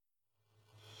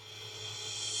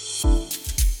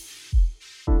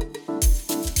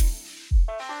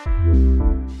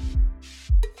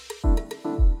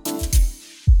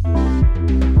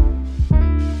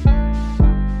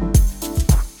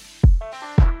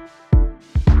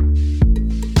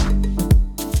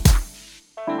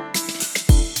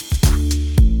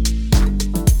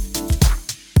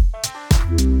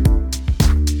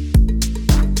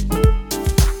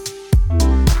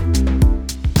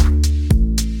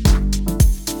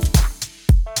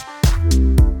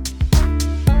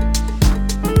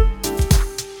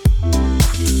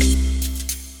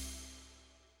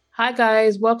Hi,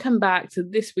 guys. Welcome back to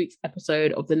this week's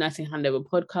episode of the Nursing Handover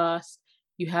podcast.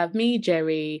 You have me,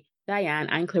 Jerry, Diane,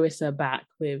 and Clarissa back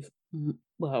with,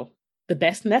 well, the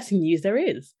best nursing news there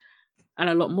is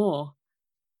and a lot more.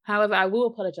 However, I will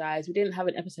apologize. We didn't have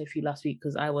an episode for you last week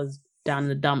because I was down in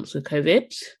the dumps with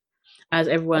COVID. As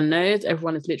everyone knows,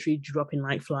 everyone is literally dropping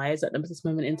like flies at this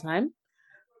moment in time.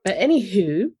 But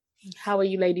anywho, how are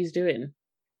you ladies doing?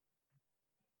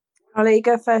 I'll let you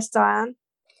go first, Diane.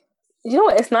 You know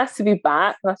what? It's nice to be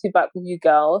back. Nice to be back with you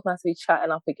girls. Nice to be chatting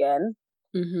up again.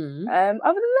 Mm-hmm. Other than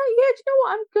that, yeah, do you know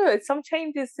what? I'm good. Some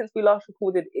changes since we last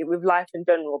recorded it with life in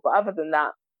general, but other than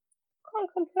that, can't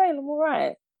complain. I'm all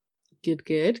right.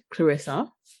 Good.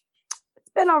 Clarissa? It's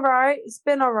been all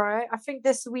right. I think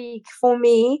this week for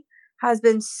me has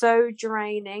been so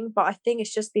draining, but I think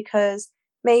it's just because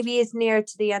maybe it's near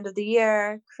to the end of the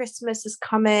year. Christmas is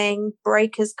coming,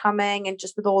 break is coming, and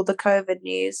just with all the COVID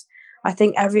news, I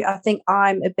think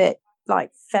I'm a bit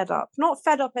like fed up. Not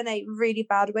fed up in a really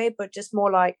bad way, but just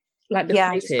more like deflated.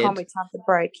 I just can't wait to have the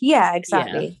break. Yeah,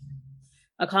 exactly. Yeah.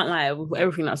 I can't lie, with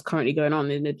everything that's currently going on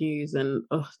in the news and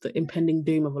the impending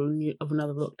doom of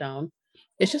another lockdown,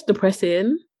 it's just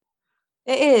depressing.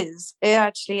 It is. It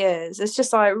actually is. It's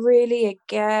just like, really,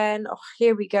 again? Oh,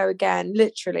 here we go again,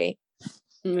 literally.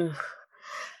 Ugh.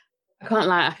 I can't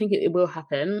lie, I think it will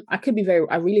happen. I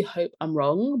really hope I'm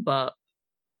wrong, but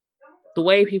the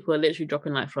way people are literally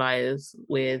dropping like flies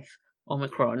with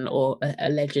Omicron or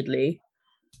allegedly,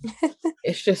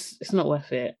 it's not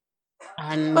worth it.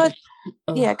 And but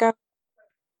yeah, go.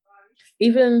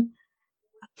 Even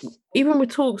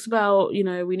with talks about,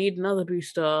 we need another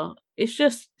booster,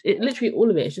 literally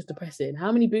all of it is just depressing.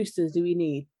 How many boosters do we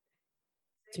need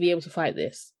to be able to fight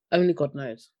this? Only God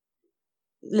knows.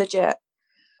 Legit.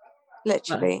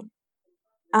 Literally.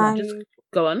 Just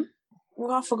go on.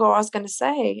 Well, I forgot what I was going to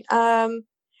say.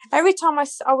 Every time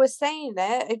I was saying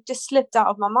it just slipped out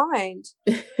of my mind.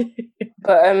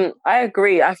 But I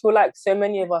agree. I feel like so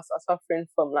many of us are suffering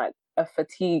from like a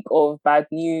fatigue of bad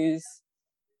news,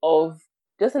 of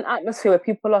just an atmosphere where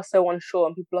people are so unsure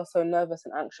and people are so nervous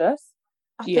and anxious.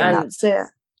 I think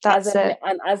that's it.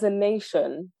 And as a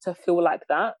nation, to feel like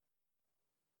that,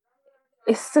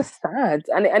 it's just sad.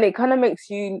 And it kind of makes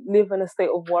you live in a state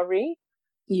of worry.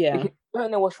 Yeah. Because you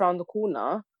don't know what's around the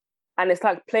corner. And it's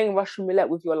like playing Russian roulette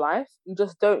with your life. You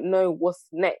just don't know what's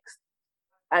next.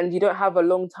 And you don't have a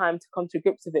long time to come to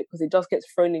grips with it because it just gets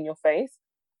thrown in your face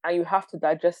and you have to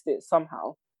digest it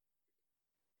somehow.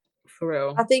 For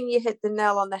real. I think you hit the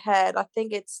nail on the head. I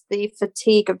think it's the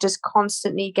fatigue of just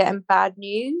constantly getting bad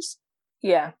news.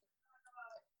 Yeah.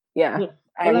 All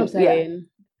I'm saying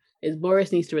is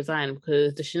Boris needs to resign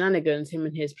because the shenanigans him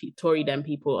and his Tory Dem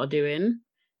people are doing.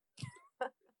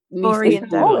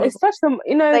 It's such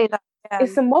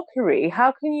it's a mockery.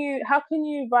 How can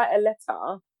you write a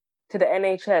letter to the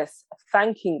NHS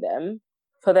thanking them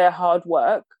for their hard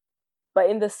work, but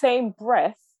in the same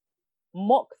breath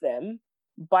mock them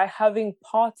by having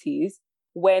parties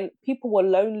when people were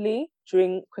lonely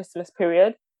during Christmas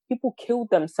period? People killed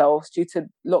themselves due to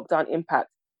lockdown impact.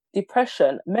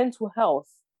 Depression, mental health,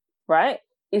 right,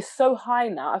 is so high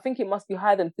now. I think it must be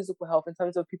higher than physical health in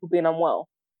terms of people being unwell.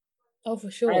 Oh,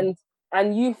 for sure.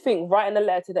 And you think writing a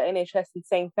letter to the NHS and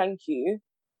saying thank you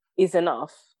is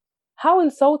enough? How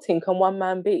insulting can one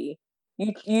man be?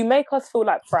 You make us feel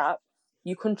like crap.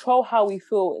 You control how we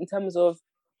feel in terms of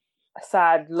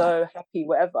sad, low, happy,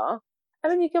 whatever.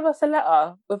 And then you give us a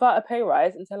letter without a pay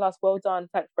rise and tell us, well done,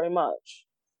 thanks very much.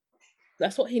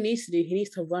 That's what he needs to do. He needs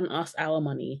to run us our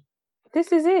money.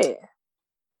 This is it.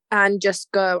 And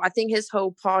just go. I think his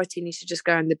whole party needs to just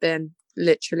go in the bin,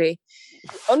 literally.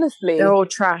 Honestly. They're all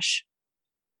trash.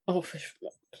 Oh,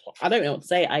 I don't know what to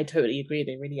say. I totally agree.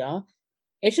 They really are.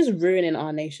 It's just ruining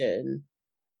our nation.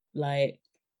 Like,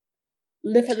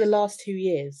 look at the last 2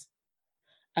 years.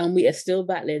 And we are still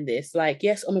battling this. Like,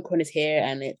 yes, Omicron is here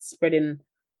and it's spreading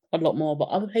a lot more, but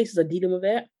other places are dealing with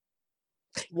it.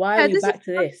 Why are we back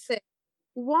to this?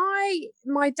 Why?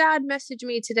 My dad messaged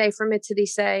me today from Italy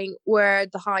saying we're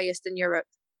the highest in Europe.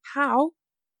 How?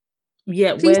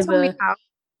 Yeah, please tell me how.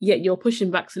 Yeah, you're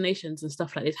pushing vaccinations and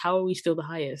stuff like this. How are we still the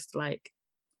highest? Like,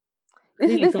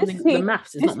 the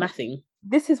maths is not mathing.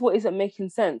 This is what isn't making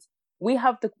sense. We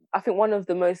have I think one of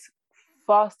the most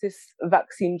fastest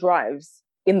vaccine drives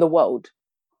in the world.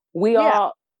 We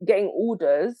are getting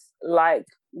orders like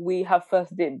we have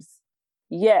first dibs.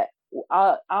 Yet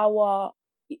our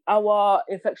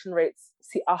infection rates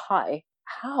are high.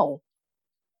 How?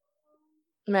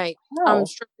 Mate, I'm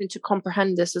struggling to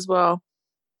comprehend this as well.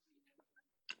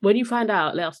 When you find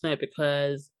out, let us know,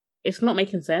 because it's not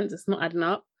making sense. It's not adding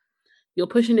up. you're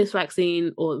pushing this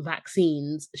vaccine, or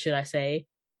vaccines, should I say,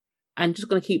 and just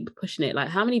going to keep pushing it. Like,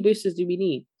 how many boosters do we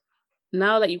need?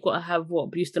 Now that you've got to have,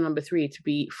 booster number 3 to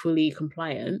be fully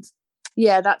compliant.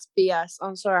 Yeah, that's BS.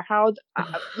 I'm sorry. How,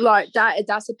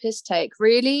 that's a piss take.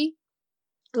 Really?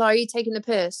 Like, are you taking the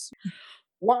piss?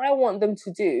 What I want them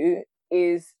to do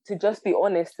is to just be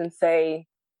honest and say,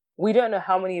 we don't know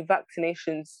how many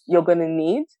vaccinations you're going to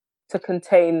need to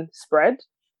contain spread.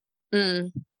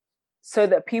 So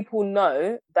that people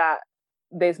know that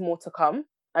there's more to come.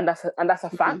 And that's a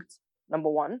fact, number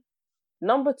one.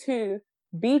 Number two,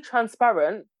 be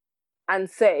transparent and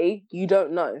say you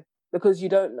don't know, because you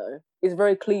don't know. It's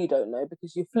very clear you don't know,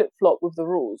 because you flip-flop with the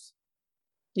rules.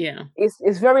 Yeah.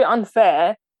 It's very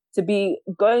unfair to be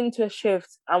going to a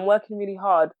shift and working really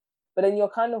hard, but then you're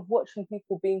kind of watching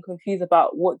people being confused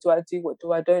about, what do I do? What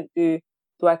do I don't do?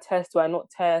 Do I test? Do I not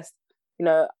test? You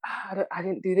know, I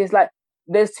didn't do this. Like,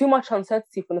 there's too much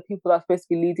uncertainty from the people that are supposed to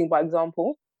be leading by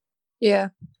example. Yeah.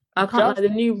 I can't, the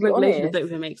new regulations don't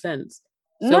even make sense.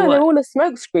 So no, they're all a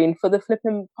smokescreen for the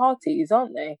flipping parties,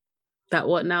 aren't they? That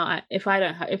what now? If I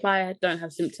don't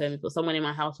have symptoms, but someone in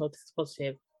my household is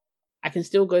positive, I can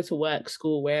still go to work,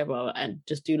 school, wherever, and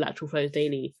just do lateral flows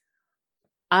daily.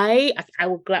 I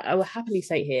will happily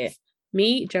say here,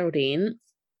 me, Geraldine,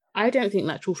 I don't think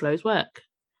lateral flows work.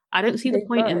 I don't see the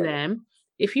point in them.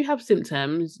 If you have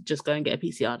symptoms, just go and get a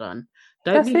PCR done.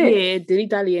 Don't be here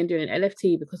dilly-dallying doing an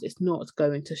LFT, because it's not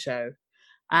going to show.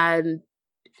 And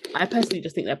I personally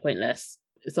just think they're pointless.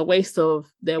 It's a waste of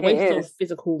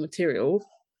physical material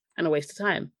and a waste of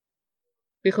time.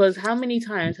 Because how many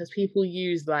times has people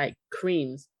used like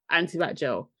creams, anti-vax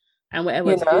gel, and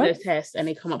whatever to do those tests, and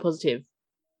they come up positive?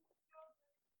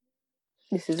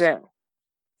 This is it.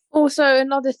 Also,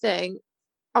 another thing,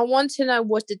 I want to know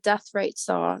what the death rates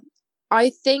are.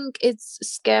 I think it's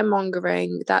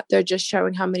scaremongering that they're just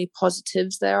showing how many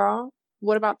positives there are.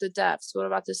 What about the deaths? What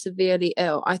about the severely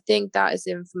ill? I think that is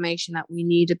the information that we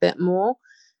need a bit more.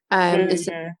 And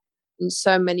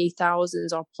so many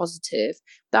thousands are positive.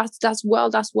 That's well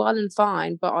and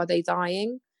fine, but are they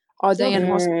dying? Are they in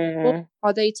hospital?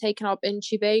 Are they taking up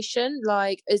intubation?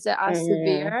 Like, is it as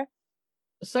severe?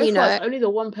 So far, it's only the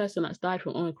one person that's died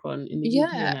from Omicron in the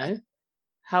UK, you know?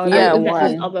 However,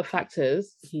 there's other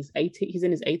factors. He's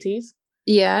in his 80s.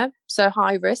 Yeah, so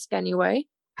high risk anyway.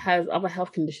 Has other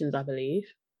health conditions, I believe.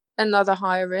 Another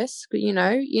high risk, you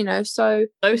know, so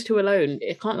those two alone,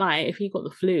 I can't lie, if he got the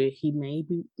flu, he may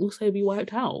also be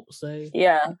wiped out. So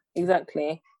yeah,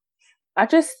 exactly. I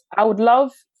would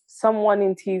love someone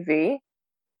in TV,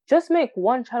 just make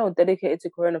one channel dedicated to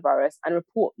coronavirus and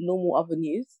report normal other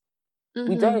news.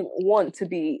 We don't want to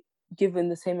be given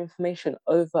the same information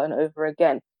over and over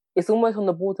again. It's almost on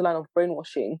the borderline of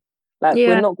brainwashing. Like,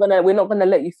 we're not gonna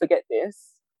let you forget this.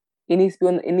 It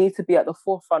needs to be at the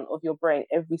forefront of your brain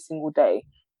every single day.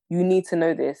 You need to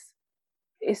know this.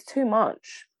 It's too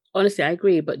much. Honestly, I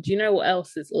agree. But do you know what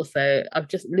else is also? I've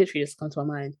just literally come to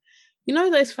my mind. You know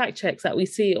those fact checks that we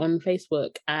see on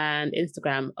Facebook and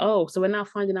Instagram? Oh, so we're now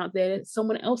finding out there's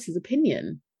someone else's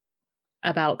opinion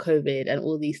about COVID and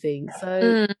all these things.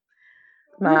 So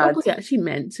what are we actually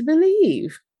meant to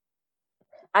believe?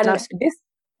 And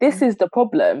this is the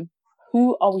problem.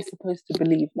 Who are we supposed to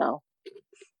believe now?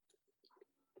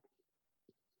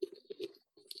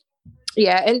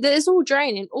 Yeah, and it's all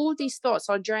draining. All these thoughts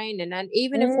are draining. And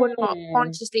even if we're not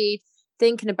consciously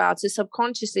thinking about it,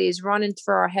 subconsciously is running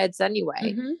through our heads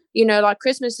anyway. You know, like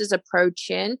Christmas is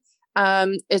approaching.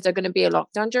 Is there going to be a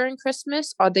lockdown during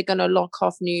Christmas? Are they going to lock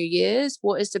off New Year's?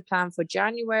 What is the plan for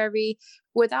January?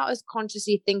 Without us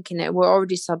consciously thinking it, we're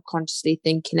already subconsciously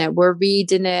thinking it. We're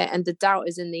reading it, and the doubt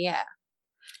is in the air.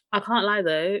 I can't lie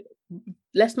though.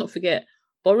 Let's not forget,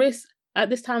 Boris, at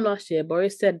this time last year,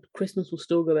 Boris said Christmas will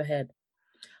still go ahead.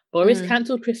 Boris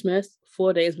cancelled Christmas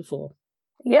 4 days before.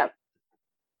 Yep.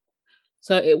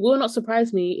 So it will not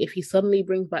surprise me if he suddenly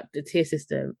brings back the tier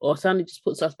system, or suddenly just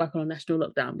puts us back on a national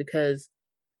lockdown, because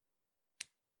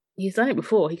he's done it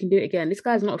before. He can do it again. This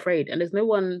guy's not afraid, and there's no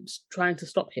one trying to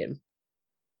stop him.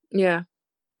 Yeah.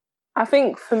 I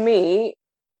think for me,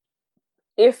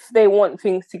 if they want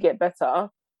things to get better,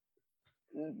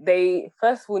 they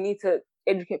first will need to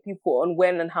educate people on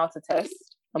when and how to test.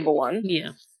 Number one.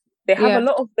 Yeah. They have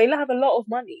a lot of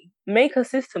money. Make a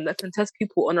system that can test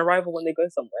people on arrival when they go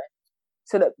somewhere,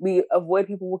 so that we avoid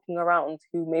people walking around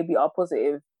who maybe are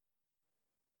positive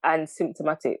and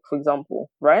symptomatic, for example,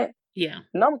 right? Yeah.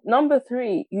 Number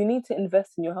 3, you need to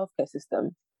invest in your healthcare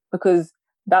system, because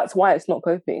that's why it's not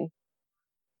coping.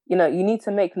 You know, you need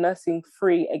to make nursing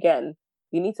free again.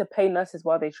 You need to pay nurses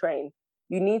while they train.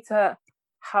 You need to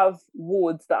have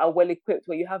wards that are well equipped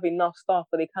where you have enough staff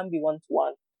where they can be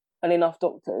one-to-one and enough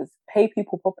doctors. Pay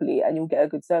people properly and you'll get a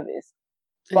good service.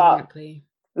 But exactly.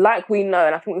 Like we know,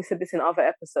 and I think we said this in other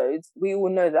episodes, we all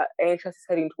know that NHS is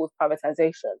heading towards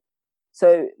privatization.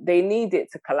 So they need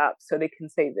it to collapse so they can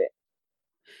save it.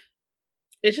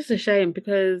 It's just a shame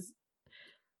because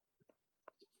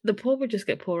the poor will just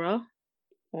get poorer.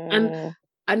 And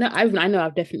I know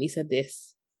I've definitely said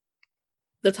this.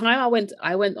 The time I went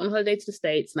on holiday to the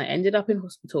States and I ended up in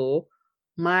hospital,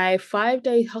 my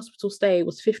 5-day hospital stay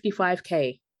was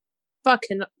 55k.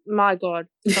 Fucking my God.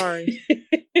 Sorry.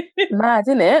 Mad,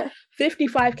 isn't it?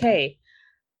 55k.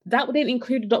 That didn't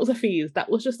include the doctor fees. That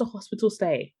was just a hospital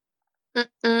stay.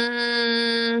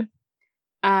 And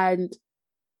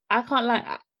I can't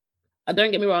lie.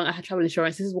 Don't get me wrong, I had travel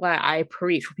insurance. This is why I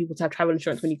preach for people to have travel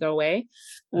insurance when you go away.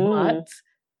 But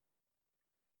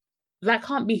that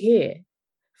can't be here.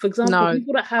 For example,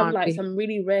 people that have like some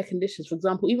really rare conditions, for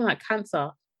example, even like cancer,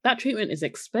 that treatment is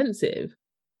expensive.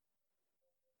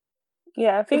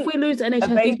 Yeah, I think if we lose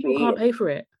NHS, these people can't pay for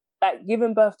it. Like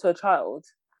giving birth to a child.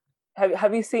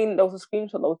 Have you seen? There was a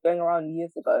screenshot that was going around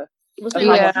years ago. It's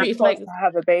like to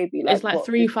have a baby. It's like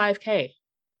 5k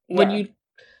when you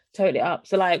total it up.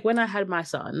 So like when I had my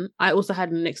son, I also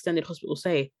had an extended hospital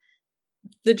stay.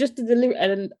 The delivery,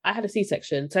 and I had a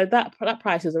C-section, so that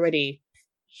price is already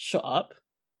shot up.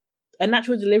 A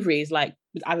natural delivery is like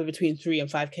either between 3 and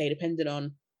 5k, depending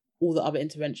on all the other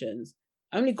interventions.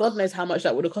 Only God knows how much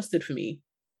that would have costed for me.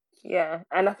 Yeah,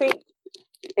 and I think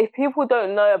if people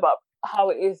don't know about how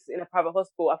it is in a private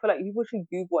hospital, I feel like people should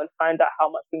Google and find out how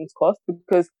much things cost.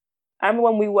 Because I remember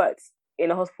when we worked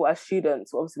in a hospital as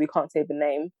students, obviously we can't say the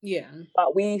name. Yeah.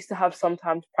 But we used to have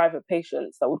sometimes private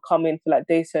patients that would come in for like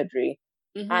day surgery,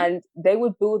 and they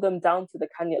would bill them down to the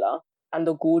cannula and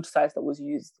the gauge size that was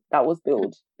used. That was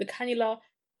billed. The cannula,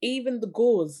 even the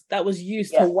gauze that was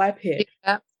used to wipe it.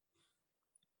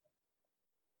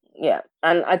 Yeah,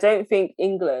 and I don't think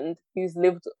England, who's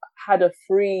had a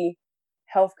free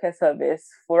healthcare service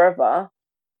forever,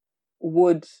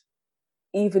 would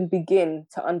even begin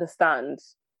to understand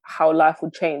how life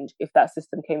would change if that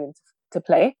system came into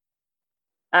play.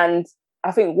 And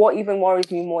I think what even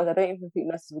worries me more is I don't even think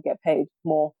nurses will get paid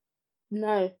more.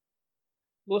 No.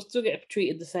 We'll still get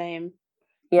treated the same.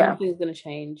 Yeah. Nothing's going to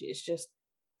change. It's just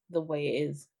the way it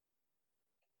is.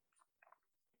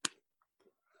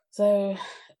 So,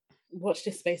 watch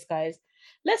this space, guys.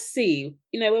 Let's see.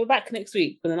 We're back next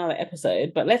week with another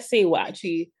episode, but let's see what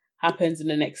actually happens in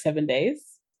the next 7 days.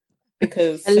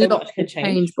 Because so much can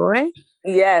change, boy.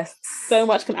 Yes. So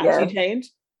much can actually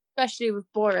change. Especially with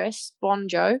Boris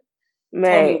Bonjo. Mate,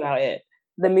 tell me about it.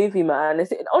 The movie, man.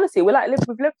 Honestly, we've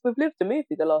lived the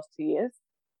movie the last 2 years.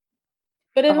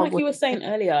 But then, like you were saying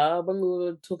earlier, when we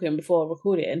were talking before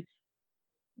recording,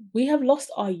 we have lost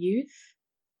our youth.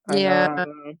 Yeah.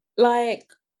 Like,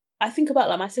 I think about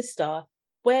like my sister,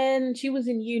 when she was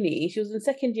in uni, she was in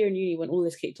second year in uni when all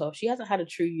this kicked off. She hasn't had a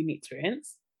true uni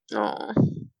experience. Oh.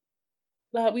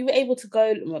 Like, we were able to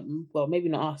go, well, maybe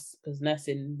not us, because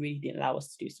nursing really didn't allow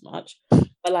us to do so much.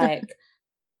 But like,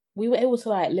 we were able to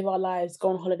like live our lives, go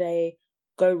on holiday,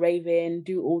 go raving,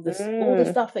 do all the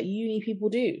stuff that uni people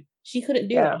do. She couldn't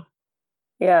do that.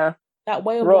 Yeah. That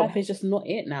way of life is just not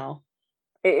it now.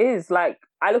 It is. Like,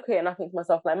 I look at it and I think to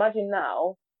myself, like, imagine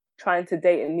now trying to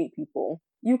date and meet people.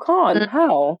 You can't.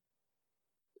 How?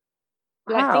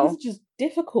 Like, things are just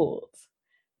difficult.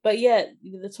 But yeah,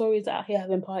 the Tories are out here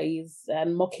having parties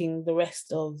and mocking the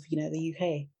rest of, the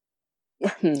UK.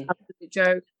 Absolute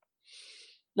joke.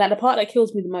 Like, the part that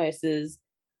kills me the most is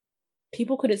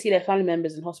people couldn't see their family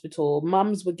members in hospital.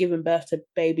 Mums were giving birth to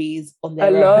babies on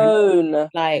their own.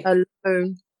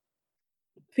 Alone.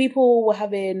 People were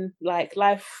having like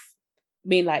end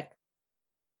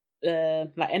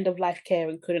of life care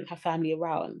and couldn't have family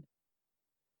around.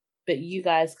 But you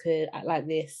guys could act like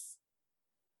this.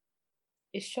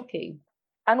 It's shocking.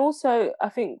 And also, I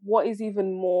think what is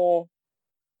even more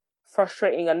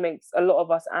frustrating and makes a lot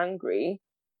of us angry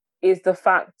is the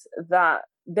fact that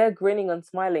they're grinning and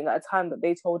smiling at a time that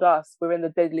they told us we're in the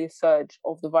deadliest surge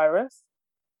of the virus.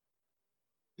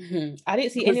 I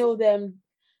didn't see any of them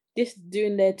just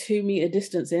doing their 2 meter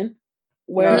distancing,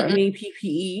 wearing any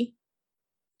PPE.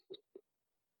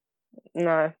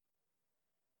 No.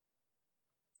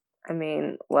 I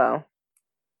mean, well,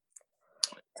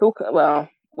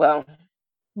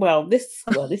 this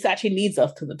actually leads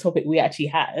us to the topic we actually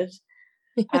had.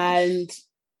 And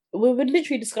we were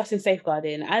literally discussing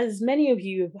safeguarding. As many of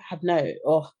you have known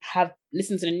or have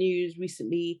listened to the news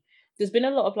recently, there's been a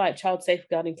lot of like child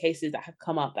safeguarding cases that have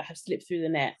come up that have slipped through the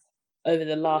net over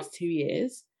the last 2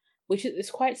 years, which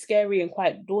is quite scary and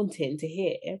quite daunting to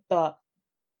hear. But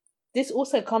this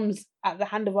also comes at the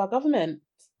hand of our government.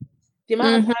 The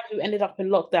amount of times we ended up in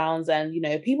lockdowns, and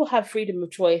people have freedom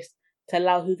of choice to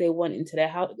allow who they want into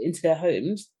their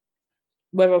homes,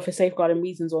 whether for safeguarding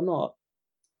reasons or not.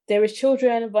 There is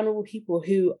children and vulnerable people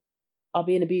who are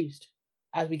being abused,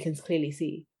 as we can clearly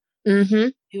see,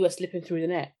 who are slipping through the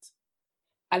net.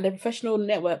 And the professional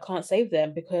network can't save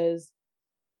them because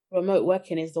remote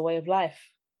working is the way of life.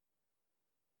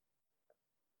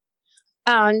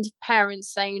 And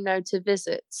parents saying no to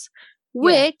visits,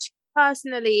 which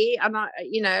personally, and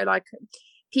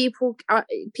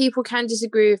people can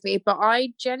disagree with me, but I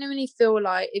genuinely feel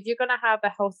like if you're going to have a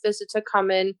health visitor come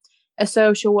in, a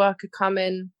social worker come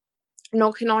in,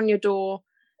 knocking on your door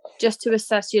just to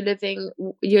assess your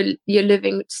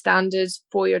living standards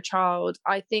for your child,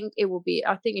 I think it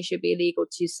should be illegal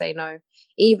to say no,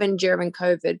 even during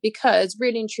COVID, because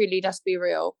really and truly, let's be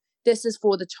real, this is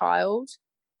for the child.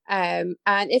 And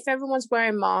if everyone's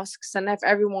wearing masks and if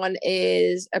everyone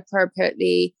is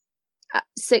appropriately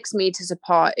 6 meters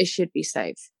apart, it should be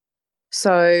safe.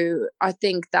 So I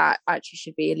think that actually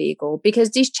should be illegal,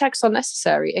 because these checks are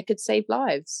necessary. It could save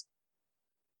lives.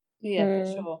 Yeah,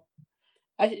 for sure.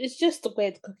 It's just the way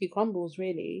the cookie crumbles,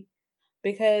 really,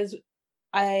 because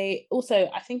I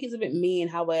think it's a bit mean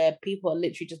how where people are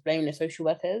literally just blaming the social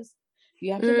workers.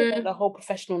 You have to look at the whole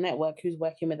professional network who's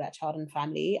working with that child and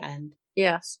family. And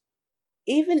yes,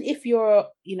 even if you're,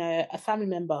 a family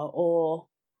member or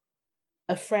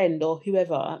a friend or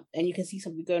whoever, and you can see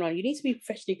something going on, you need to be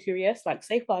professionally curious. Like,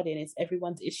 safeguarding is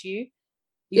everyone's issue.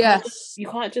 You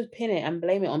can't just pin it and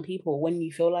blame it on people when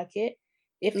you feel like it.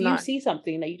 If you see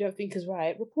something that you don't think is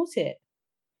right, report it.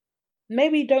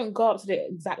 Maybe don't go up to the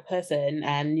exact person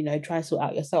and, try and sort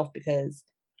out yourself, because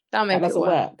that doesn't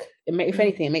work. If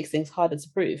anything, it makes things harder to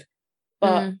prove.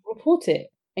 But report it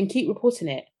and keep reporting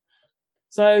it.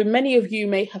 So many of you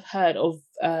may have heard of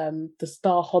the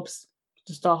Star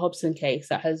Hobson case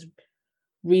that has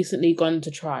recently gone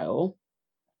to trial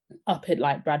up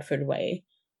at Bradford Way.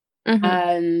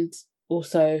 And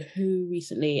also, who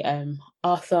recently?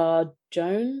 Arthur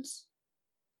Jones.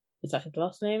 Is that his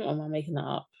last name, or am I making that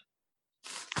up?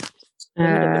 Let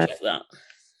me double check that.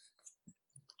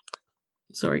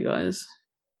 Sorry, guys.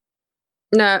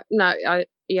 No,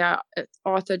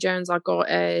 Arthur Jones, I got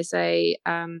is a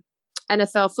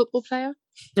NFL football player.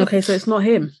 Okay, so it's not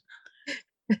him.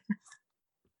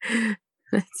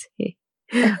 Let's see.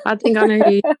 I think I know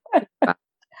who.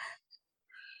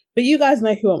 But you guys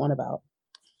know who I'm on about.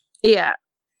 Yeah.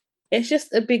 It's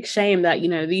just a big shame that,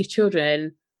 these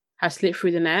children have slipped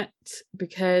through the net,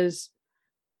 because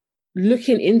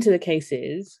looking into the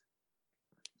cases,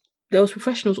 there was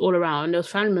professionals all around, there was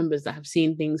family members that have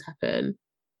seen things happen,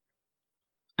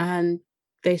 and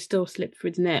they still slip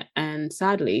through the net. And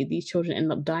sadly, these children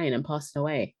end up dying and passing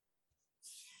away.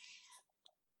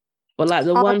 But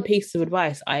the one piece of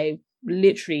advice I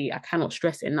cannot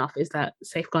stress enough is that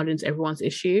safeguarding is everyone's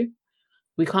issue.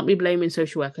 We can't be blaming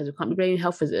social workers, we can't be blaming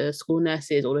health visitors, school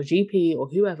nurses, or the GP or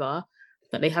whoever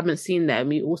that they haven't seen them.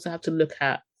 We also have to look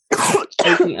at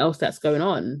everything else that's going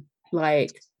on.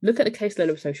 Look at the caseload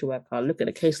of a social worker, look at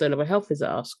the caseload of a health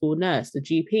visitor, school nurse, the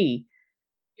GP,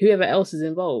 whoever else is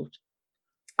involved.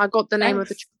 I got the name of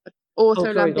the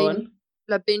author,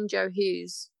 Labinjo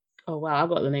Hughes. Oh wow, I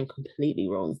got the name completely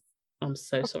wrong. I'm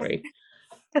so sorry.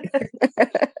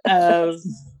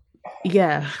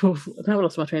 Yeah, I've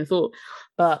lost my train of thought.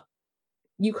 But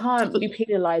you can't be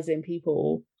penalising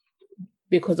people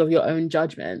because of your own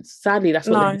judgments. Sadly, that's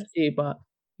what they do. But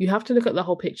you have to look at the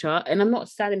whole picture. And I'm not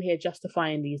standing here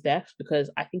justifying these deaths, because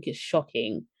I think it's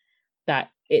shocking that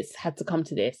it's had to come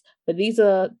to this. But these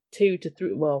are 3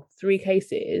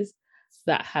 cases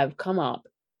that have come up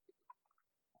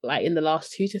in the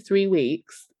last 2 to 3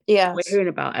 weeks. Yeah, we're hearing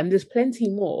about, and there's plenty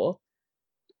more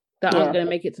that aren't going to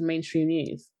make it to mainstream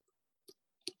news.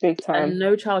 Big time. And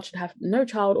no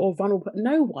child or vulnerable,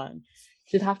 no one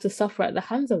should have to suffer at the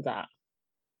hands of that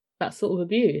sort of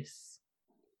abuse.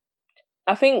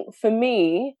 I think for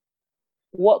me,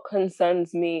 what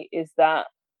concerns me is that,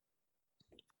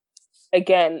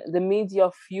 again, the media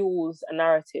fuels a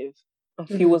narrative and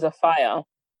fuels a fire.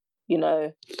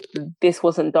 This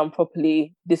wasn't done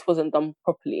properly,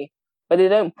 but they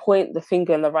don't point the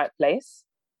finger in the right place.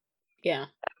 Yeah.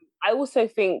 I also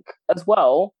think as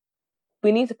well,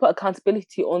 we need to put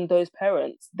accountability on those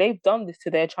parents. They've done this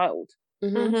to their child.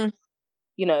 They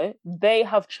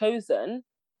have chosen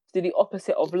to do the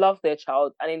opposite of love their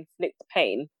child and inflict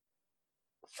pain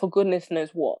for goodness knows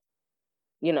what.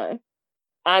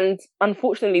 And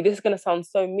unfortunately, this is going to sound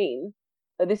so mean,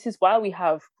 but this is why we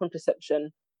have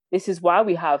contraception. This is why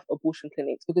we have abortion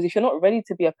clinics, because if you're not ready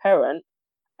to be a parent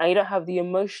and you don't have the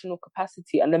emotional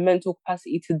capacity and the mental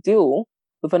capacity to deal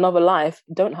with another life,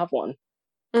 don't have one.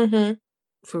 Mm-hmm.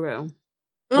 For real.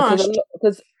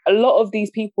 Because a lot of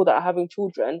these people that are having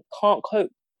children can't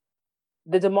cope.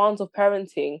 The demands of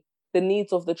parenting, the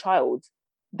needs of the child,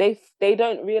 they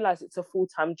don't realize it's a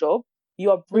full-time job.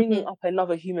 You are bringing up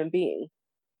another human being.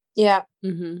 Yeah.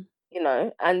 Mm-hmm. You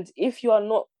know, and if you are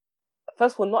not,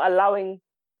 first of all, not allowing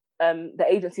the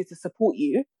agency to support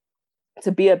you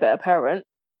to be a better parent,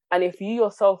 and if you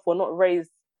yourself were not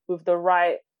raised with the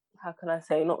right, how can I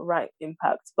say, not right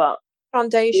impact, but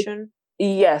foundation.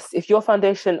 If your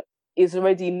foundation is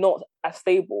already not as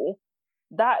stable,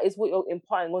 that is what you're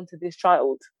imparting onto this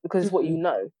child, because it's what you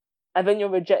know. And then you're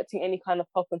rejecting any kind of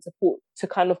help and support to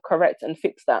kind of correct and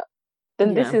fix that.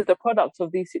 Then this is the product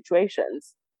of these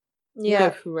situations. Yeah,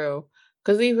 no, for real.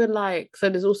 Because even like, so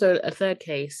there's also a third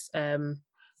case. I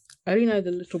only know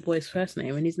the little boy's first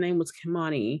name, and his name was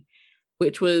Kimani,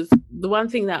 which was the one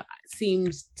thing that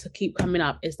seems to keep coming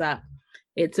up is that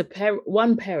it's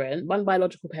one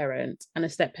biological parent and a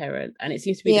step parent, and it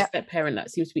seems to be the step parent that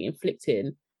seems to be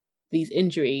inflicting these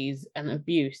injuries and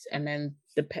abuse, and then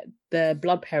the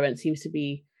blood parent seems to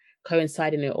be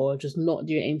coinciding it or just not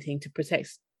doing anything to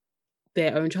protect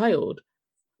their own child.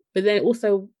 But then it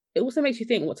also makes you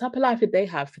think, what type of life did they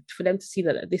have for them to see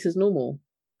that this is normal?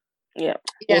 Yeah.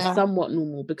 Or somewhat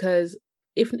normal, because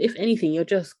if anything, you're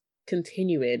just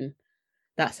continuing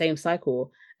that same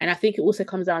cycle. And I think it also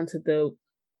comes down to the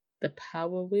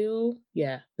power wheel.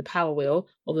 Yeah, the power wheel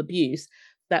of abuse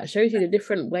that shows you the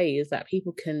different ways that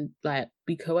people can like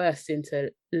be coerced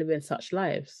into living such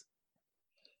lives.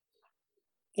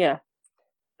 Yeah.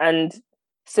 And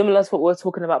similar to what we were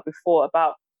talking about before,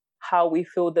 about how we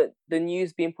feel that the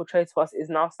news being portrayed to us is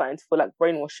now starting to feel like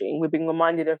brainwashing. We're being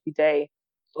reminded every day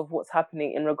of what's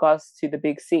happening in regards to the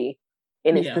big C.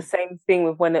 And it's the same thing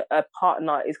with when a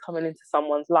partner is coming into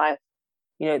someone's life.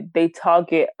 You know, they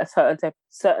target a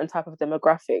certain type of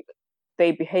demographic.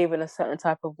 They behave in a certain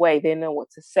type of way. They know what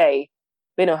to say.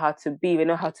 They know how to be. They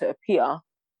know how to appear.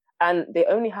 And they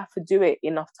only have to do it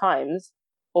enough times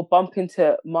or bump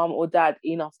into mom or dad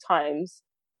enough times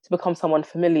to become someone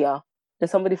familiar. Then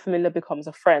somebody familiar becomes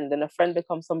a friend, and a friend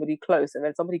becomes somebody close, and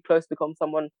then somebody close becomes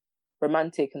someone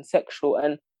romantic and sexual.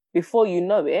 And before you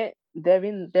know it, they're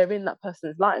in that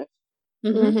person's life.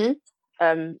 Mm-hmm.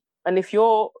 And if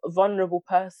you're a vulnerable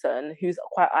person who's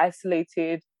quite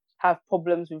isolated, have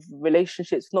problems with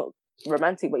relationships, not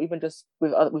romantic, but even just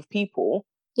with people,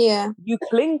 you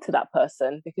cling to that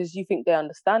person because you think they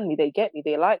understand me, they get me,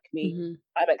 they like me,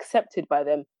 I'm accepted by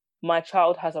them. My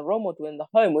child has a role model in the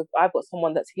home. I've got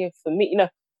someone that's here for me. You know,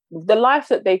 the life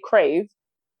that they crave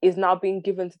is now being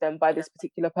given to them by this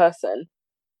particular person.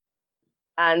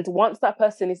 And once that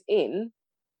person is in,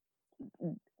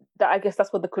 that I guess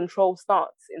that's where the control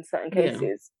starts in certain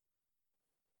cases.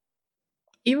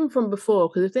 Even from before,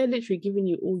 because if they're literally giving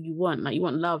you all you want, like you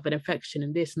want love and affection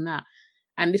and this and that,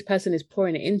 and this person is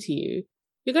pouring it into you,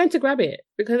 you're going to grab it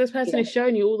because this person is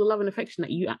showing you all the love and affection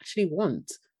that you actually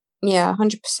want. Yeah,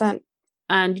 100%.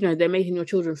 And, you know, they're making your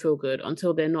children feel good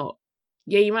until they're not.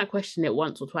 Yeah, you might question it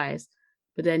once or twice,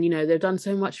 but then, you know, they've done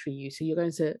so much for you. So you're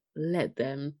going to let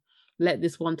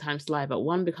this one time slide, but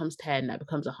 1 becomes 10, that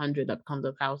becomes 100, that becomes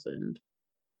 1,000.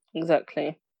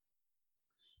 Exactly.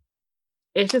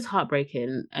 It's just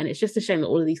heartbreaking, and it's just a shame that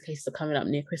all of these cases are coming up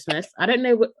near Christmas. I don't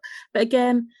know what, but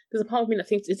again, there's a part of me that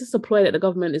thinks it's just a ploy that the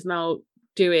government is now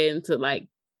doing to like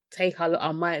take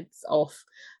our minds off.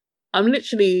 I'm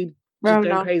literally just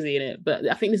going crazy in it, but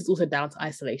I think this is also down to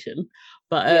isolation.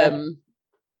 But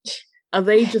are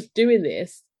they just doing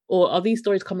this, or are these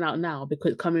stories coming out now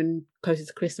because coming closer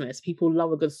to Christmas, people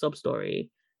love a good sob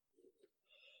story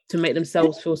to make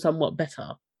themselves feel somewhat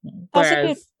better?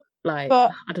 Whereas, I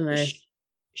don't know.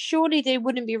 Surely they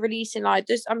wouldn't be releasing like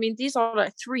this. I mean, these are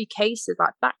like 3 cases,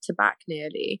 like back to back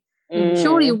nearly.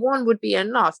 Surely one would be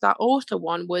enough. That author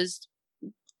one was,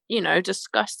 you know,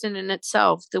 disgusting in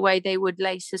itself, the way they would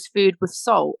lace his food with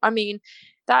salt. I mean,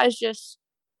 that is just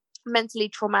mentally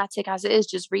traumatic as it is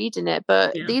just reading it.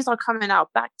 But these are coming out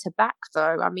back to back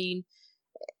though. I mean,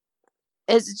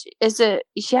 do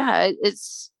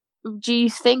you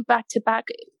think back to back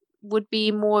would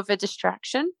be more of a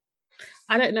distraction?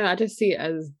 I don't know. I just see it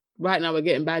as right now we're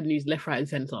getting bad news left, right, and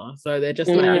center. So they're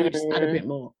just like, let me just add a bit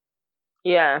more.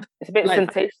 Yeah, it's a bit like,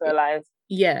 sensationalized.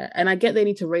 Yeah, and I get they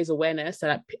need to raise awareness so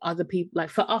that other people, like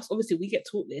for us, obviously we get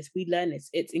taught this, we learn this,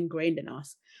 it's ingrained in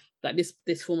us, like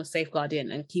this form of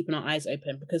safeguarding and keeping our eyes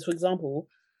open. Because, for example,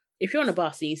 if you're on a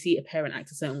bus and you see a parent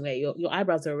act a certain way, your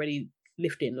eyebrows are already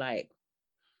lifting, like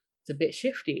it's a bit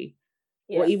shifty.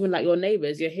 or even like your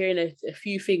neighbors, you're hearing a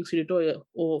few things through the door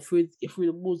or through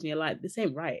the walls, and you're like, this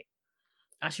ain't right.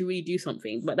 I should really do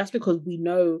something. But that's because we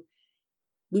know,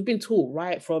 we've been taught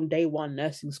right from day one,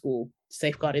 nursing school,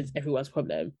 safeguard is everyone's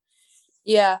problem.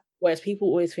 Yeah. Whereas people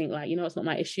always think like, it's not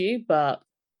my issue. But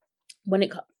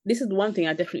this is the one thing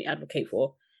I definitely advocate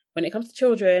for. When it comes to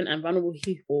children and vulnerable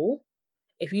people,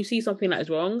 if you see something that is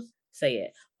wrong, say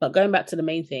it. But going back to the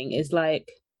main thing is like,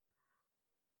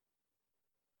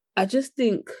 I just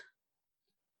think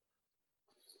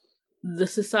the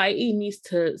society needs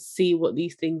to see what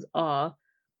these things are,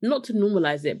 not to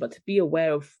normalize it, but to be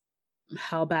aware of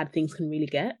how bad things can really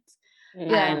get.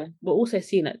 Yeah. And we're also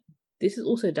seeing that this is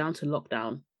also down to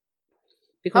lockdown,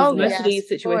 because most of these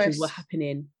situations were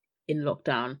happening in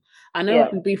lockdown. I know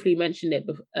we briefly mentioned it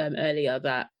earlier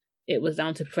that it was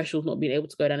down to professionals not being able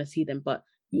to go down and see them, but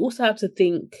you also have to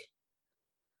think,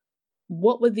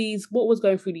 what was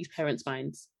going through these parents'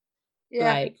 minds?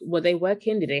 Yeah. Like, were they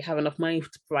working? Did they have enough money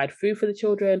to provide food for the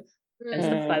children and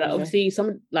stuff like that? Obviously,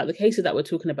 some like the cases that we're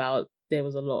talking about, there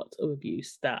was a lot of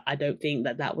abuse that I don't think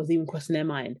that was even crossing their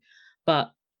mind.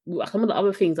 But some of the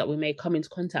other things that we may come into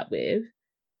contact with,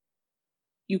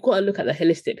 you've got to look at the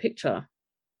holistic picture.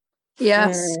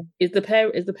 Yes. Is the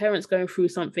parents going through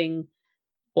something,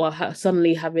 or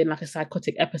suddenly having like a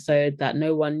psychotic episode that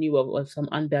no one knew of, or some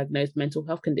undiagnosed mental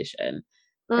health condition?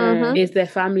 Mm-hmm. Is their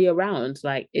family around?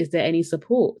 Like, is there any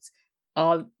support?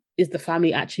 Is the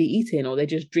family actually eating, or they're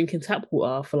just drinking tap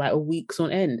water for like weeks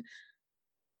on end?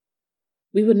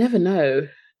 We would never know.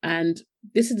 And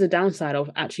this is the downside of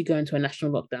actually going to a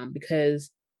national lockdown,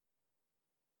 because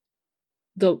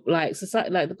the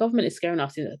government is scaring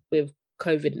us with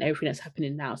COVID and everything that's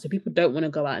happening now. So people don't want to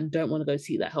go out and don't want to go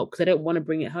seek that help because they don't want to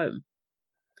bring it home.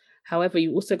 However,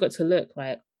 you also got to look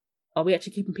like, are we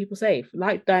actually keeping people safe?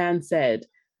 Like Diane said,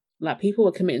 like, people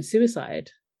were committing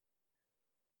suicide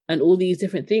and all these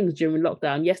different things during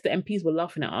lockdown. Yes, the MPs were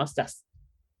laughing at us.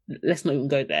 Let's not even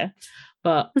go there.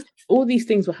 But all these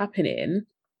things were happening.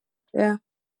 Yeah.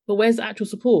 But where's the actual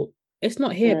support? It's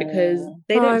not here because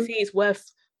they don't see it's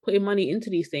worth putting money into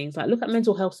these things. Like, look at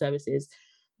mental health services.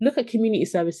 Look at community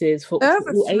services for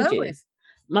all ages.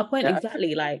 My point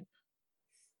exactly. Like,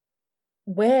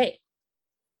 where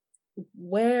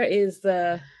is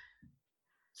the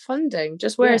funding?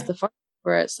 Just where is the funding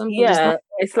for it?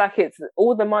 It's like it's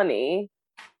all the money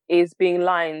is being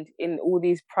lined in all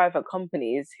these private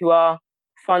companies who are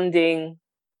funding,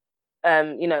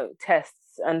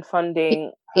 tests and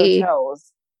funding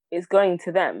hotels. It's going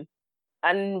to them,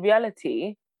 and in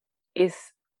reality,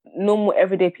 it's normal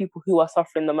everyday people who are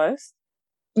suffering the most.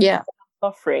 Yeah,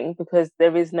 suffering because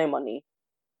there is no money.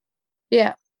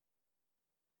 Yeah,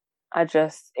 it's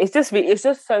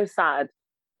just so sad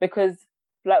because,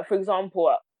 like, for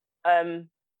example,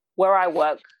 where I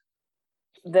work,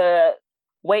 the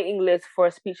waiting list for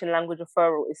a speech and language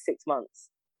referral is 6 months.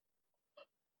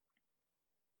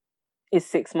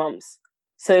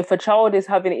 So if a child is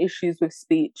having issues with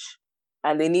speech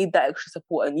and they need that extra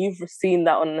support, and you've seen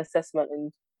that on an assessment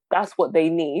and that's what they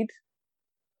need,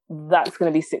 that's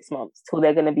going to be 6 months till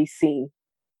they're going to be seen.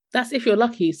 That's if you're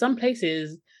lucky. Some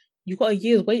places, you've got a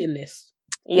year's waiting list.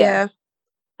 Yeah.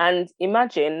 And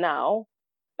imagine now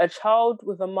a child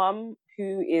with a mum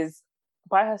who is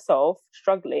by herself,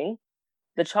 struggling.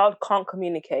 The child can't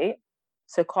communicate,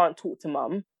 so can't talk to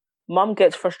mum. Mum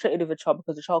gets frustrated with the child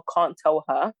because the child can't tell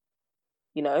her,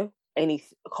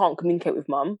 can't communicate with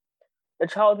mum. The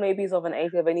child maybe is of an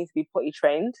age where they need to be potty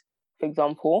trained, for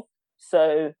example.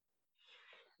 So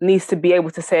needs to be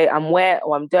able to say, I'm wet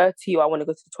or I'm dirty or I want to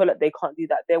go to the toilet. They can't do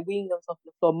that. They're weaning themselves on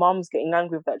the floor. Mum's getting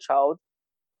angry with that child.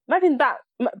 Imagine that.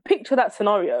 Picture that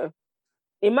scenario.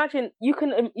 Imagine you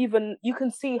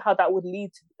can see how that would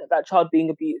lead to that child being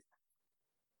abused.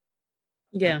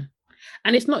 Yeah.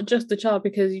 And it's not just the child,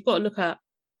 because you've got to look at,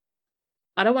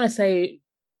 I don't want to say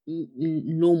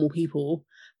normal people,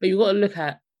 but you've got to look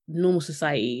at normal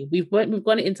society. We've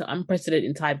gone into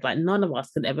unprecedented times. Like, none of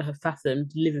us could ever have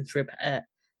fathomed living through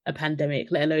a pandemic,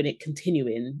 let alone it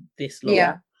continuing this long.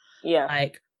 Yeah.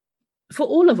 Like, for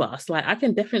all of us, like, I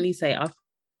can definitely say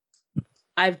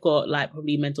I've got like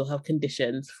probably mental health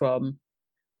conditions from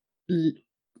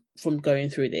going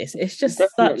through this. It's just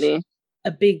definitely such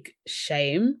a big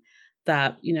shame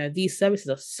that these services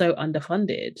are so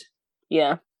underfunded.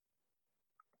 Yeah.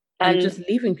 And just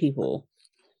leaving people.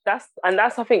 That's I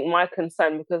think my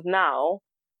concern, because now,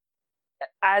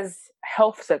 as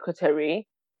health secretary,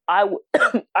 I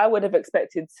would have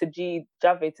expected Sajid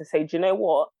Javid to say, do you know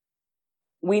what?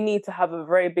 We need to have a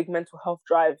very big mental health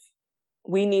drive.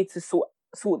 We need to sort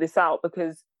this out,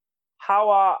 because how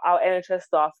are our NHS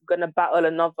staff going to battle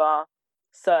another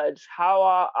surge? How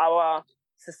are our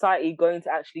society going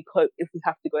to actually cope if we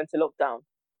have to go into lockdown?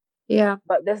 Yeah.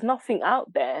 But there's nothing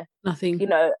out there. Nothing. You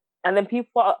know, and then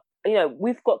people are, you know,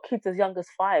 we've got kids as young as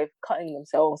 5 cutting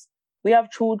themselves. We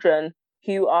have children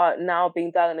who are now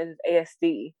being diagnosed with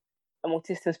ASD, and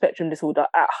autism spectrum disorder,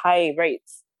 at high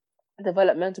rates,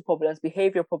 developmental problems,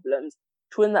 behavior problems,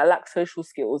 children that lack social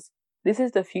skills. This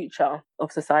is the future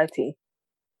of society.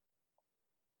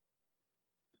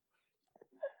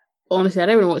 Honestly, I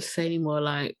don't know what to say anymore.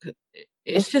 Like,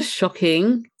 it's just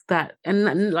shocking that,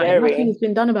 and like, nothing's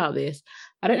been done about this.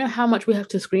 I don't know how much we have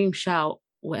to scream, shout,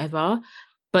 whatever,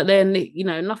 but then, you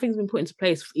know, nothing's been put into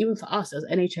place. Even for us as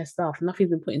NHS staff,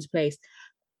 nothing's been put into place.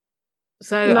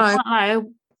 So I can't lie,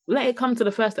 let it come to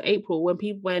the 1st of April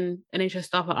when NHS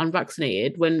staff are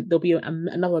unvaccinated, when there'll be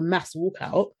another mass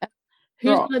walkout.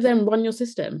 Who's going to then run your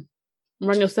system?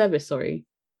 Run your service, sorry.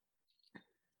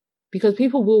 Because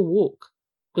people will walk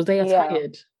because they are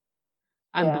tired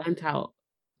and burnt out.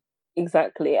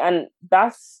 Exactly. And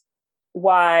that's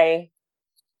why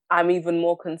I'm even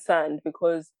more concerned,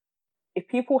 because if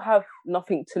people have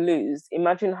nothing to lose,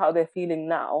 imagine how they're feeling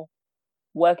now,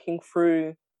 working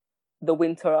through the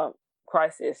winter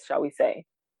crisis, shall we say.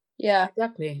 Yeah,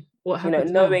 exactly. What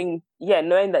happens knowing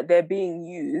that they're being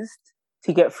used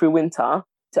to get through winter,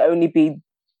 to only be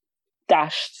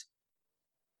dashed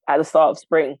at the start of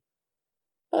spring.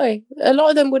 Oh, a lot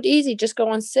of them would easily just go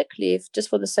on sick leave just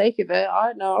for the sake of it.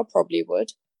 I know, I probably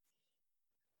would.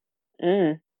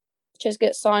 Just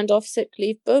get signed off sick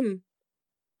leave, boom.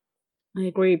 I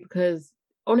agree, because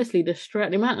honestly, the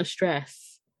amount of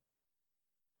stress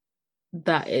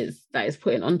that is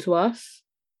putting onto us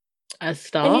as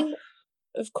staff.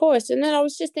 Of course. And then I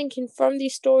was just thinking, from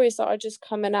these stories that are just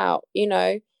coming out, you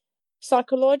know,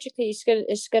 psychologically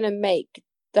it's gonna make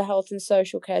the health and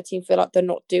social care team feel like they're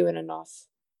not doing enough.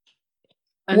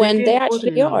 And when they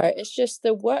actually are. It's just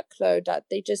the workload that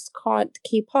they just can't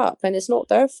keep up, and it's not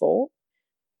their fault.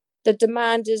 The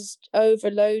demand is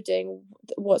overloading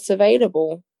what's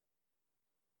available.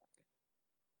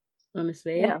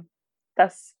 Honestly. Yeah.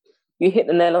 You hit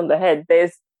the nail on the head.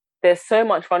 There's so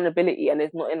much vulnerability, and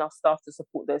there's not enough staff to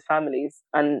support those families.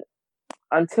 And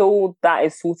until that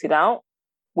is sorted out,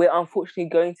 we're unfortunately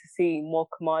going to see more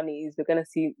Kamanis, we're going to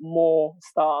see more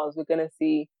stars, we're going to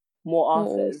see more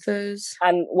Arthurs.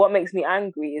 And what makes me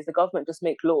angry is the government just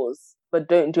make laws but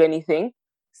don't do anything.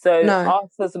 So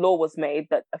Arthur's law was made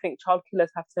that I think child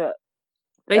killers have to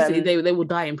basically they will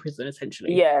die in prison,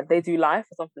 essentially. Yeah, they do life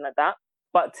or something like that.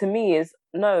 But to me is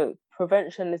no,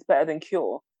 prevention is better than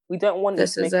cure. We don't want you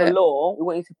to make a law. We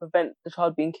want you to prevent the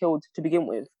child being killed to begin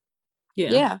with.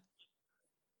 Yeah.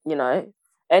 You know,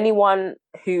 anyone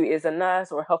who is a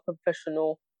nurse or a health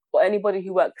professional, or anybody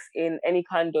who works in any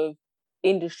kind of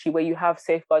industry where you have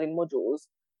safeguarding modules,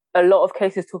 a lot of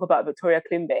cases talk about Victoria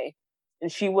Klimbe,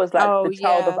 and she was like the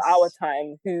child of our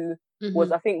time who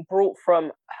was, I think, brought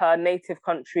from her native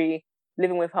country,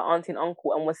 living with her auntie and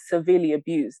uncle, and was severely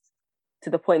abused to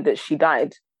the point that she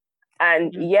died.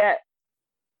 And yet,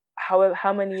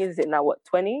 how many years is it now? What,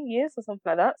 20 years or something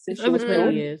like that? Since it's over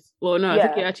 20 years. Well, no, I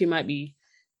think it actually might be.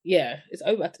 Yeah, it's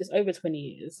over 20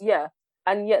 years. Yeah.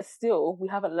 And yet still, we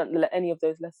haven't learned any of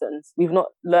those lessons. We've not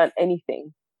learned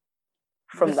anything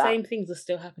from that. The same things are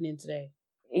still happening today.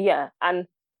 Yeah, and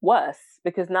worse,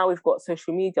 because now we've got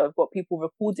social media, we've got people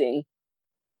recording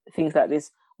things like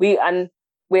this. We're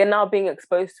now being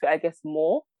exposed to it, I guess,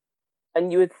 more.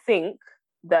 And you would think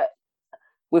that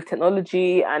with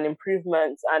technology and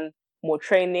improvements and more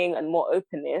training and more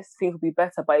openness, things will be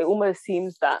better. But it almost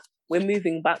seems that we're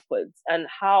moving backwards. And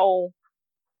how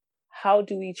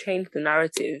do we change the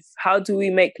narrative? How do we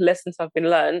make lessons have been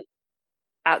learned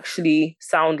actually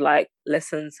sound like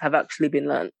lessons have actually been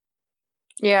learned?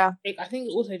 Yeah. I think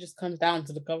it also just comes down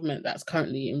to the government that's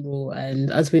currently in rule. And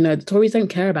as we know, the Tories don't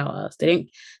care about us. They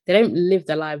don't live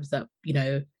the lives that, you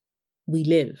know, we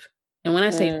live. And when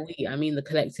I say we, I mean the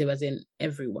collective, as in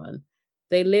everyone.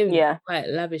 They live quite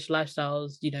lavish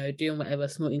lifestyles, you know, doing whatever,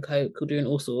 smoking coke or doing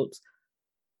all sorts.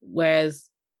 Whereas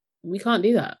we can't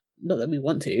do that. Not that we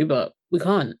want to, but we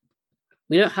can't.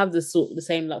 We don't have the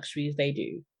same luxuries they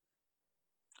do.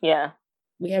 Yeah.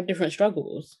 We have different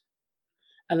struggles.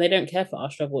 And they don't care for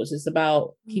our struggles. It's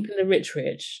about keeping the rich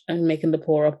rich and making the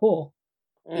poor poor.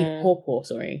 Poor,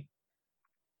 sorry.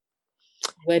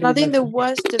 I think the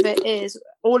worst of it is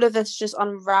all of this just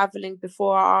unraveling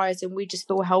before our eyes, and we just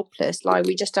feel helpless. Like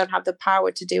we just don't have the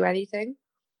power to do anything.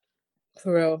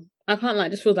 For real. I can't lie,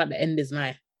 it just feels like the end is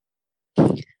nigh.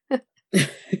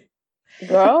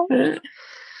 Girl,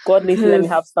 God needs to let me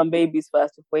have some babies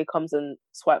first before he comes and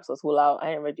swipes us all out.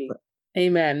 I ain't ready.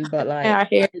 Amen. But like, I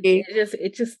hear you.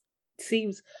 It just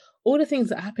seems all the things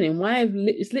that are happening.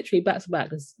 It's literally back to back.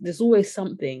 There's always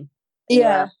something.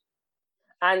 Yeah.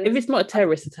 And if it's not a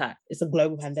terrorist attack, it's a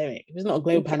global pandemic. If it's not a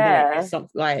global pandemic, it's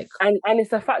something like... And it's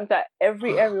the fact that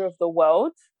every area of the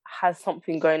world has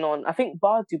something going on. I think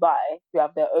bar Dubai, who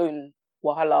have their own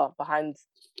wahala behind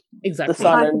the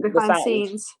sun and the sand.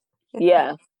 Scenes.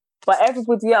 Yeah. But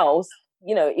everybody else,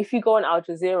 you know, if you go on Al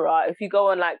Jazeera, if you go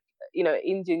on like, you know,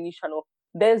 Indian news channel,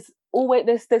 there's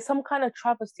some kind of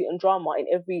travesty and drama in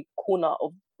every corner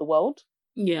of the world.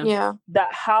 Yeah.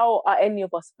 That how are any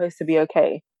of us supposed to be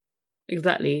okay?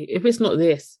 Exactly. If it's not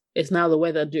this, it's now the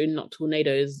weather doing not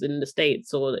tornadoes in the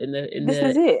States or in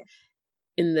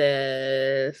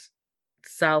the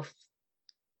South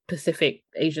Pacific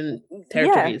Asian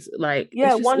territories. It's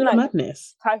just one like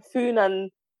madness. Typhoon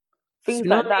and things tsunami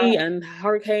like that, and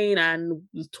hurricane and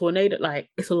tornado. Like,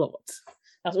 it's a lot.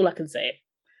 That's all I can say.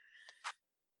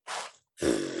 A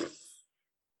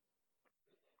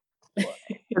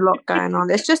lot going on.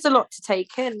 It's just a lot to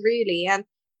take in, really, and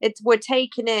we're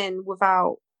taking in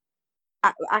without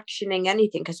actioning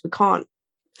anything because we can't.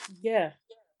 Yeah,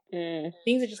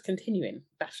 things are just continuing.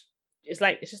 It's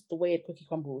just the way a cookie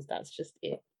crumbles. That's just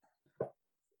it.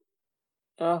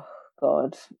 Oh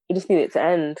God, you just need it to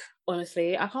end.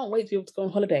 Honestly, I can't wait to be able to go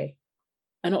on holiday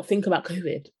and not think about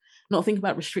COVID, not think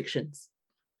about restrictions.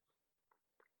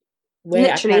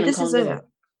 Literally, this is it.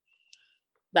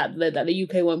 That the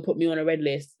UK won't put me on a red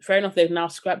list. Fair enough, they've now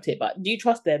scrapped it, but do you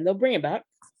trust them? They'll bring it back.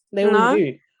 They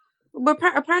always do.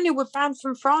 Apparently, we're banned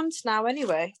from France now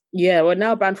anyway. Yeah, we're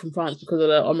now banned from France because of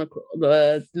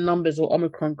the numbers of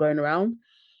Omicron going around.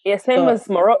 Yeah, same as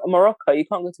Morocco. You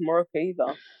can't go to Morocco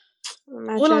either.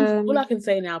 All I can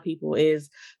say now, people, is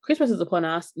Christmas is upon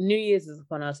us. New Year's is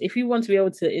upon us. If you want to be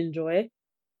able to enjoy,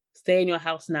 stay in your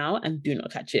house now and do not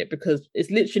catch it, because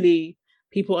it's literally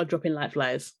people are dropping like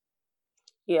flies.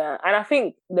 Yeah, and I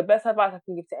think the best advice I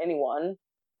can give to anyone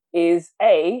is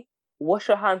A, wash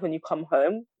your hands when you come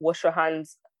home. Wash your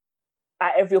hands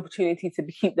at every opportunity to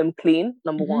keep them clean,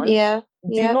 number one. Yeah.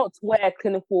 Do not wear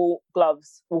clinical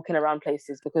gloves walking around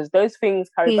places, because those things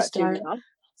carry bacteria.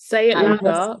 Say it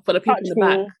louder for the people in the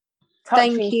back.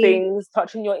 Touching things,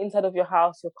 touching your inside of your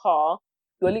house, your car,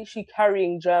 you're literally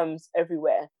carrying germs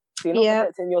everywhere. So you're not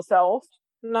protecting yourself.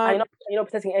 No. And you're not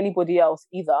protecting anybody else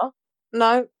either.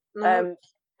 No. And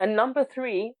number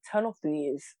 3, turn off the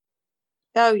news.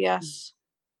 Oh, yes.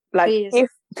 Please.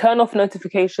 Turn off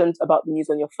notifications about the news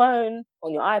on your phone,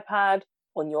 on your iPad,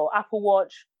 on your Apple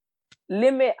Watch.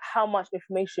 Limit how much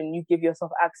information you give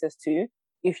yourself access to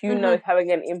if you know it's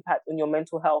having an impact on your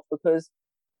mental health, because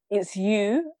it's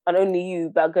you and only you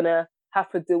that are going to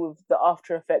have to deal with the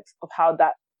after effects of how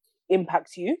that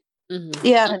impacts you. Mm-hmm.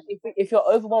 Yeah. And if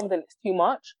you're overwhelmed and it's too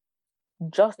much,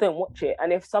 just don't watch it.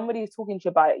 And if somebody is talking to you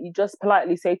about it, you just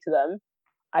politely say to them,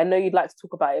 I know you'd like to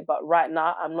talk about it, but right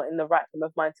now I'm not in the right frame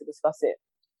of mind to discuss it,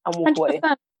 and walk 100%. Away.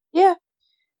 Yeah.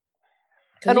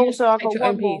 And also, I've got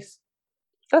one more.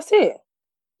 That's it.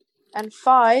 And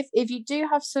 5, if you do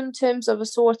have symptoms of a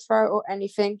sore throat or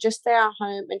anything, just stay at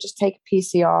home and just take a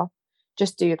PCR.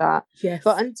 Just do that. Yes.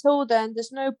 But until then,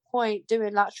 there's no point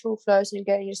doing lateral flows and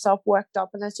getting yourself worked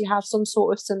up unless you have some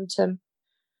sort of symptom.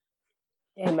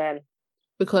 Amen.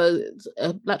 Because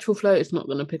a lateral flow is not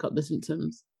going to pick up the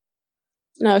symptoms.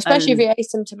 No, especially if you're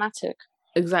asymptomatic.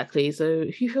 Exactly. So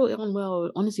if you feel unwell,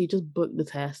 honestly, just book the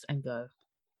test and go.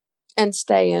 And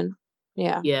stay in.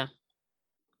 Yeah. Yeah.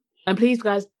 And please,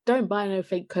 guys, don't buy no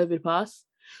fake COVID pass.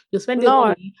 You're spending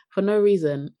money for no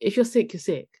reason. If you're sick, you're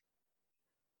sick.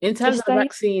 In terms of the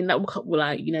vaccine, that will,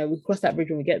 we'll cross that bridge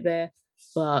when we get there.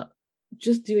 But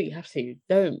just do what you have to.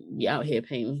 Don't be out here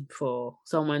paying for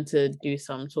someone to do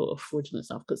some sort of fraudulent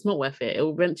stuff, because it's not worth it. It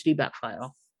will eventually backfire.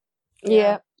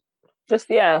 Yeah. Just,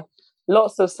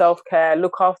 lots of self-care.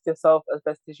 Look after yourself as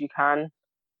best as you can.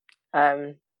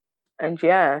 And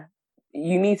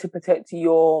you need to protect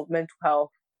your mental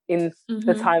health in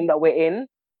the time that we're in.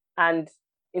 And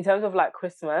in terms of like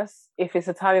Christmas, if it's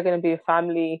a time you're going to be with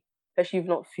family, especially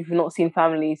if you've not seen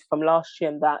families from last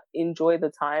year, and that, enjoy the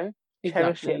time,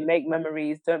 cherish it, make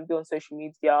memories, don't be on social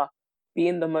media, be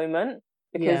in the moment,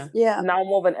 because now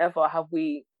more than ever have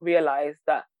we realized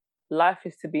that life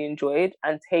is to be enjoyed,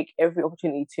 and take every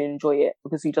opportunity to enjoy it,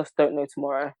 because you just don't know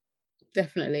tomorrow.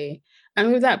 Definitely.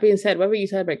 And with that being said, whether you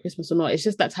celebrate Christmas or not, it's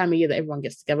just that time of year that everyone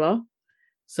gets together.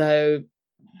 So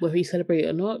whether you celebrate it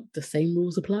or not, the same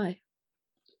rules apply.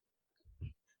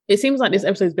 It seems like this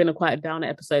episode's been a quite a downer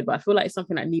episode, but I feel like it's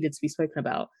something that needed to be spoken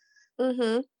about.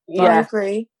 Yeah, I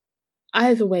agree.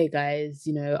 Either way, guys,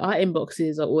 our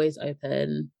inboxes are always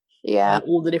open. Yeah. On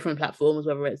all the different platforms,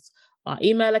 whether it's our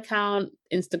email account,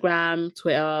 Instagram,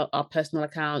 Twitter, our personal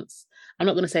accounts. I'm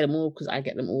not going to say them all because I will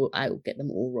get them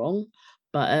all wrong,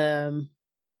 but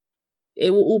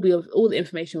it will all the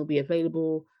information will be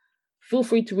available. Feel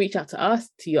free to reach out to us,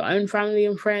 to your own family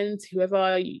and friends,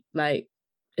 whoever like.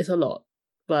 It's a lot,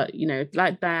 but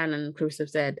like Dan and Clarissa have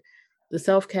said, the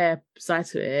self-care side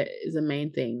to it is the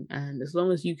main thing. And as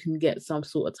long as you can get some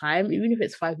sort of time, even if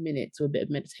it's 5 minutes or a bit of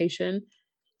meditation,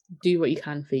 do what you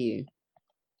can for you.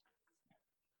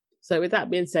 So with that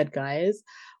being said, guys,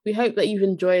 we hope that you've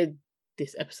enjoyed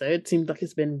this episode. Seems like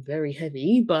it's been very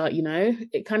heavy, but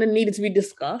it kind of needed to be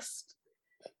discussed.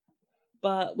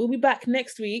 But we'll be back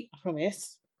next week, I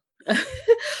promise.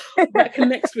 Back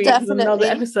next week with another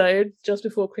episode just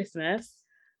before Christmas.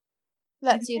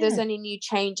 Let's see if there's any new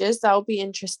changes. That'll be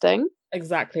interesting.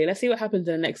 Exactly. Let's see what happens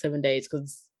in the next 7 days,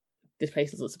 because this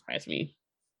place doesn't surprise me.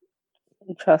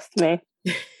 Trust me.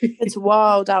 It's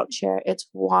wild out here. It's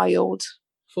wild.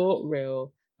 For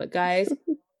real. But guys,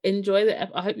 I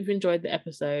hope you've enjoyed the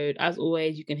episode. As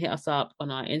always, you can hit us up on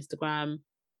our Instagram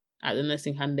at the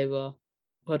Nursing Handover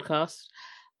Podcast,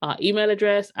 our email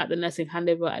address at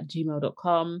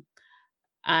thenursinghandover@gmail.com,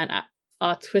 and at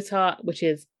our Twitter, which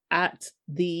is at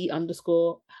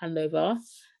 @the_handover.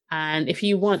 And if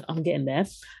you want, I'm getting there,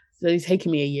 so it's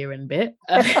taking me a year and a bit.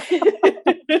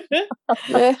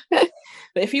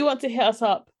 But if you want to hit us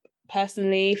up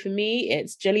personally, for me,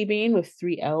 it's Jellybean with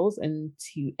 3 L's and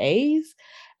 2 A's.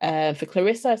 For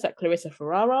Clarissa, it's at Clarissa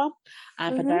Ferrara.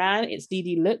 And for Diane, it's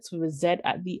Didi Lutz with a Z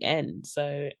at the end.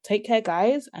 So take care,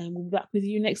 guys, and we'll be back with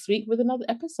you next week with another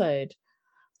episode.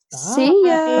 Bye. See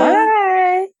ya.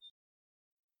 Bye.